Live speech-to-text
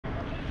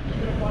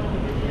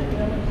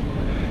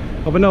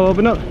Open up,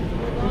 open up.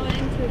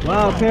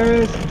 Wow,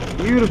 Paris,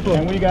 beautiful.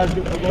 And what you guys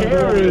do?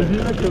 Paris,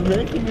 you look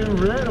amazing in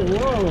red.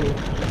 Whoa. Looks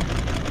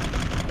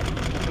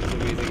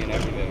amazing in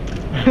everything.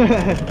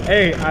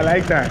 Hey, I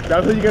like that.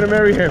 That's when you're gonna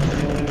marry him.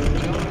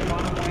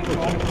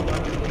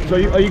 So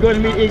are you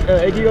going to meet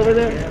Iggy over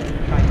there?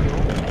 I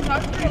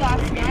talked to her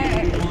last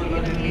night. Is she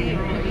gonna be in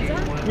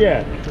Ibiza?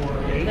 Yeah.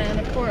 Then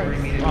of course.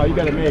 Oh, you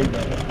got a maid.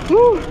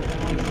 Woo!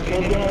 What's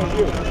going on with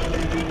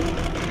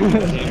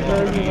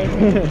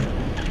you?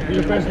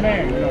 You're the first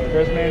man, you know, the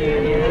first man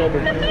in the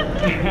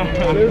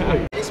business.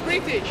 Seriously. It's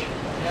British.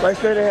 Right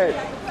straight ahead.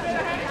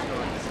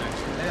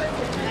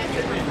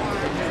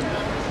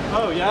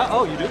 Oh, yeah?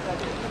 Oh, you do?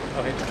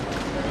 Okay.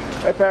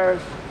 Hey,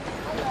 Paris.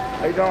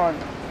 How you doing?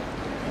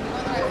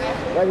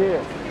 Right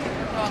here.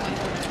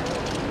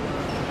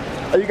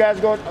 Are you guys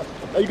going,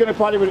 are you going to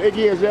party with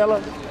Iggy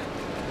Azalea?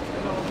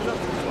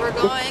 We're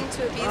going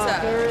to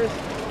Ibiza.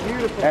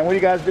 Beautiful. And what do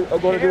you guys going to do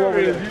over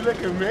Paris, there? you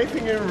look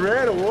amazing in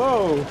red.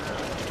 Whoa.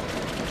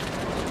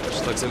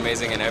 She looks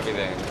amazing in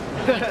everything.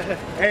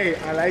 Hey,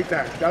 I like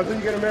that. That's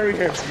when you're gonna marry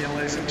him. Yeah,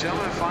 ladies and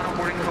gentlemen, final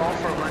boarding call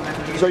for London.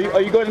 So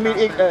are you going to meet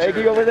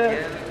Iggy over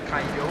there?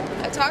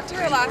 I talked to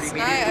her last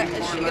night.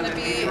 Is she gonna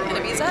be in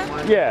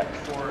Ibiza? Yeah.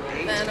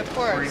 Then of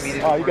course.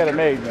 Oh, you got a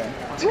maid, man.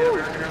 So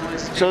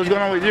what's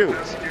going on with you?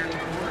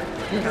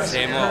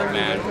 Same old,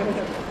 man.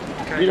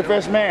 You're the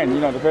first man, you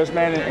know, the first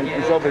man in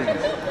show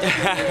business.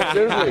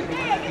 Seriously.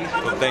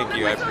 Well, thank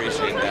you. I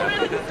appreciate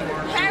that.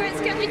 Paris,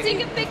 can we take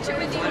a picture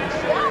with you?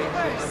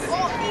 First.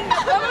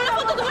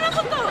 Una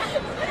foto.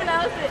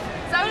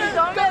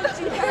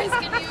 Paris,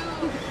 can you?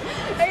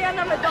 Ella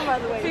no me toma,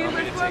 güey.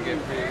 Take it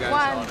for you guys.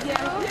 1, 2,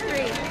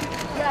 3.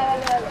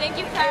 Thank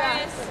you,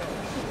 Paris.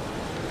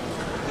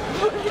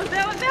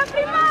 ¡Vea,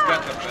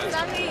 prima!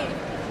 Sammy.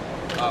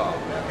 Oh.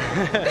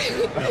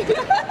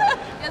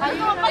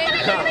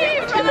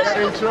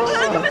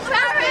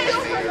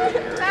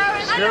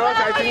 Girls, I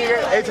think you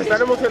guys, se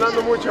están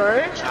emocionando mucho,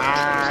 ¿eh?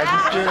 Ah,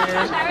 just kidding.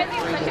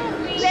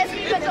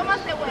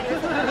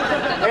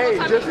 Hey,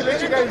 just to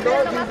let you guys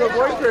know, he's the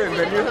boyfriend,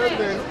 the new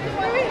husband.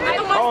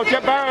 Oh,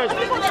 get Paris.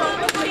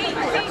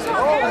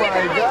 Oh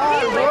my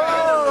God,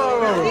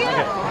 whoa!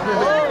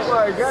 Oh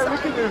my God,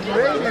 look at this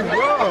lady,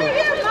 whoa!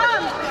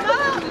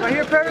 Right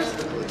here, Paris.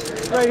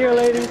 Right here,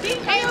 ladies.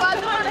 Hey,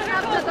 welcome.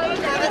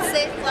 Have a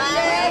safe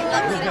flight.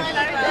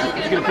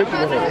 You should get a picture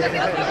with her.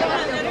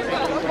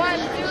 1,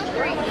 2,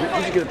 3.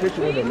 You should get a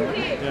picture with her, man.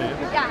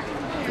 Yeah.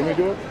 Can we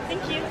do it?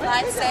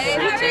 Fly safe.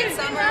 Great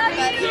summer,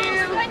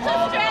 everybody. Went to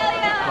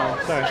Australia. Oh,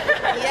 sorry.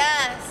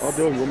 Yes. I'll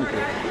do it. You want me to?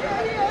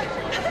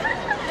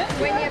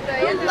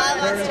 Love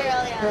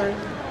Australia.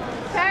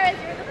 Paris,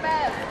 you're the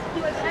best.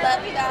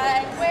 Love you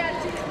guys.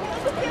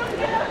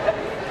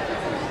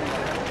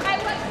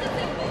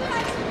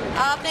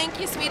 Oh, thank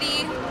you,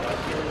 sweetie.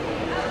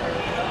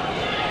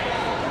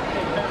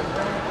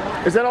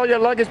 Is that all your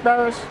luggage,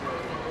 Paris?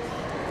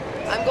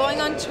 I'm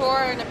going on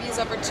tour in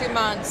Ibiza for 2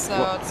 months,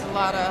 so it's a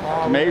lot of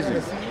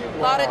Amazing.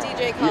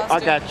 DJ costumes. I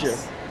got you.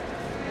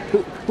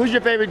 Who's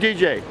your favorite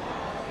DJ?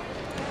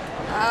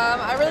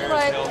 I really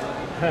like.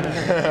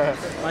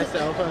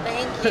 Myself.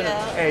 Thank you.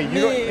 Hey,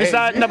 you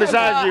Besides you. I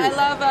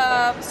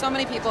love so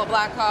many people.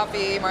 Black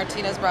Coffee,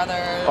 Martinez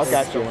Brothers. I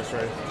got you.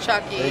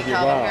 Chucky, Calvin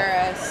Wow.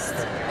 Harris.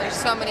 There's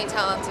so many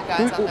talented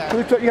guys out there.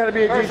 Who taught you how to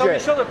be a Paris, over your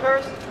DJ? shoulder,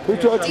 Paris. Who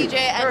taught you?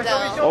 DJ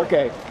Endel.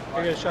 Okay. Can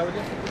I get a shot with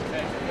you?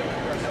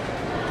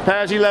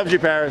 Paris, he loves you,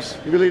 Paris.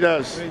 He really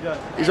does.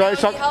 He's always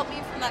He talking. helped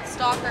me from that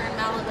stalker in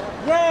Malibu.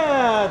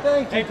 Yeah,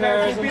 thank you,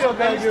 Paris. I'm so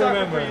glad you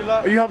remember.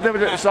 You helped him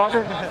with the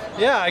soccer?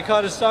 Yeah, I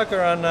caught a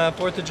stalker on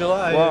 4th of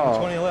July Wow. in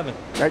 2011.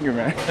 Thank you,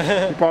 man.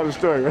 You're part of the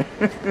story, right?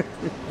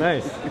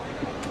 Nice.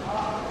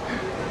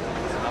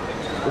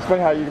 It's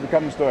funny how you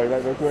become the story,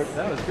 right, real quick?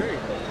 That was great.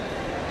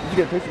 Did you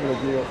get a picture with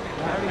us, Gio? I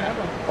already have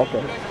them.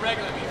 Okay.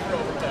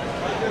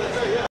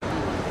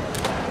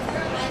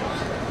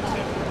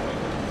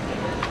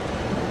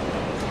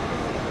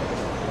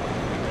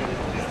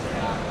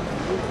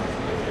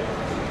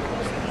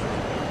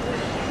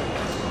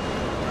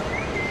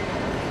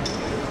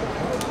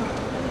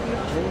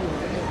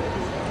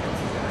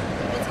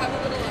 Let's have a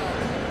little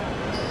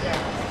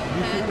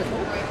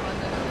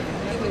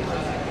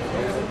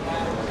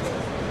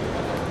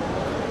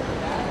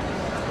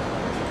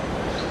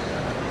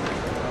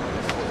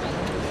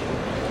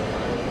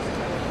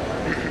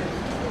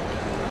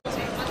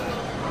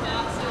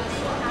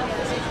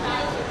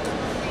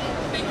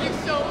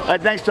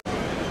Thanks.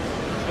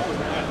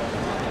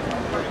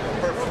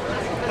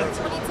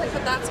 we need to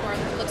put that somewhere.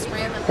 It looks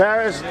random.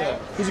 Paris,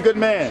 he's a good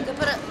man.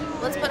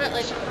 Let's put it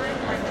like.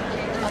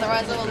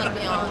 Otherwise, it will look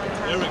me on.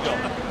 There we go.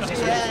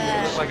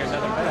 Yeah. Looks like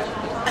another bed.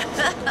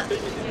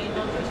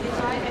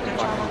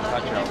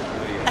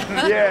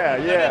 Yeah,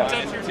 yeah.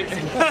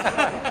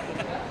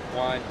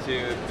 1,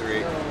 2,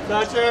 3.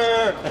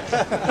 Toucher!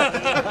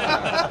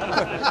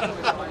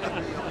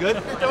 Good?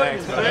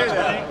 Thanks, man.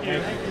 Thank you.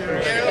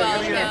 You're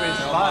welcome.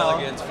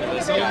 Mulligans for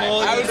this guy. I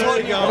was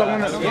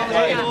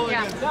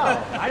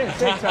I didn't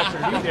say toucher,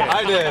 you did.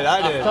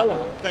 I did. Tell him.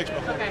 Thanks, man.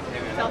 Okay,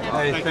 tell him.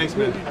 Hey, thanks,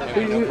 man.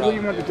 Who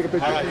you want to take a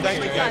picture?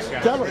 Thank you, guys.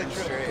 Tell him.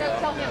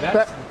 Tell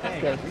him.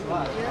 Okay.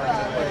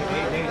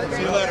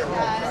 See you later.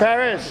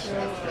 Paris.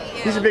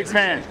 He's a big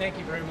fan. Thank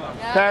you very much.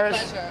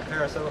 Paris. Pleasure.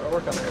 Paris, I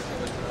work on there.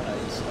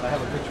 I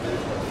have a picture with you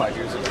 5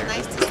 years ago.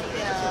 Nice to see you.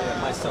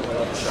 Yeah, my son would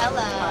love the shot.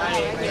 Hello.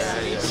 Me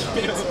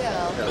too.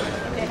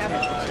 Okay, have a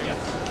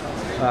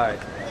All right.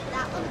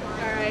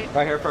 All right.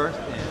 Right here first.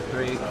 And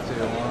 3, 2, 1.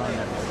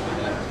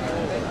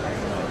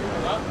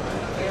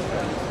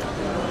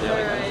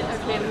 Alright,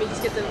 okay, let me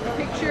just get the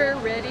picture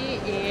ready,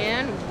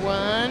 and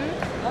 1,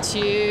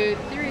 2,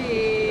 3.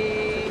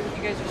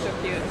 You guys are so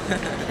cute.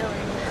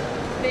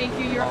 Thank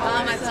you, you're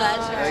awesome. my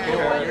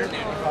pleasure.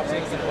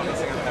 Thank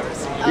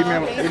you.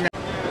 Email.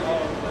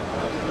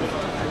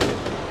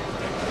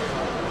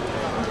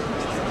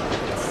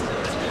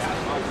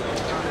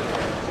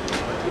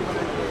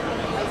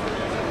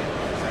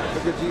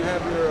 Do you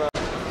have your